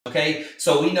Okay,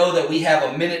 so we know that we have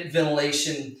a minute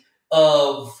ventilation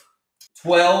of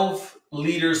 12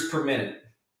 liters per minute.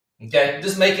 Okay,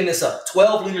 just making this up,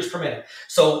 12 liters per minute.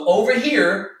 So over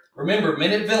here, remember,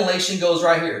 minute ventilation goes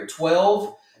right here,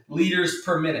 12 liters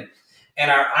per minute. And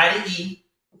our I to E,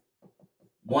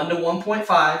 1 to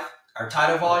 1.5, our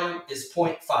tidal volume is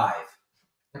 0.5.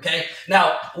 Okay,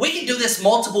 now we can do this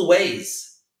multiple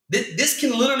ways. This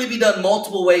can literally be done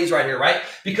multiple ways right here, right?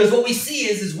 Because what we see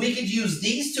is we could use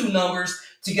these two numbers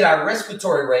to get our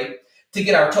respiratory rate, to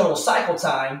get our total cycle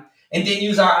time, and then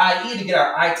use our IE to get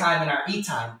our I time and our E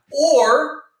time.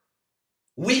 Or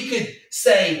we could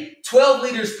say 12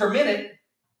 liters per minute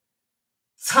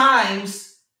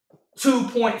times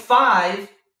 2.5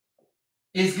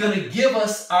 is going to give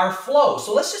us our flow.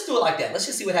 So let's just do it like that. Let's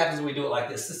just see what happens when we do it like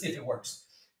this. Let's see if it works.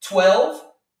 12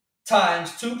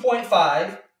 times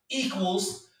 2.5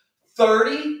 equals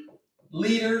 30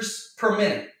 liters per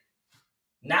minute.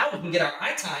 Now we can get our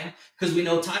I time because we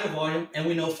know tidal volume and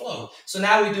we know flow. So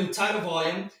now we do tidal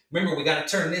volume. Remember, we got to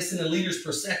turn this into liters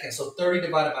per second. So 30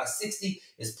 divided by 60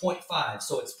 is 0.5.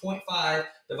 So it's 0.5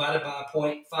 divided by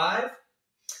 0.5.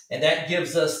 And that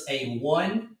gives us a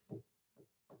 1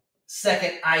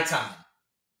 second I time.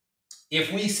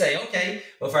 If we say, okay,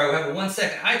 well, if I have a 1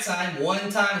 second I time,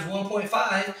 1 times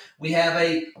 1.5, we have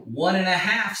a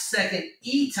 1.5 second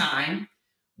E time.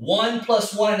 1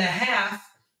 plus 1.5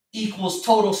 equals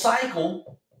total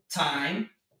cycle time,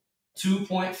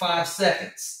 2.5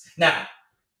 seconds. Now,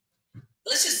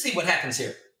 let's just see what happens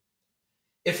here.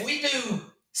 If we do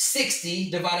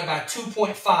 60 divided by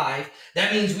 2.5,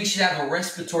 that means we should have a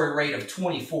respiratory rate of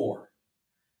 24.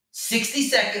 60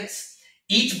 seconds.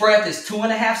 Each breath is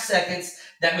 2.5 seconds.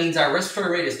 That means our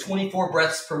respiratory rate is 24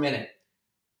 breaths per minute.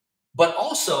 But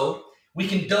also, we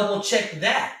can double check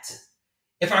that.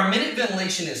 If our minute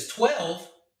ventilation is 12,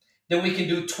 then we can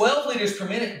do 12 liters per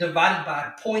minute divided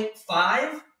by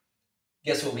 0.5.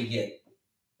 Guess what we get?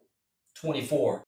 24.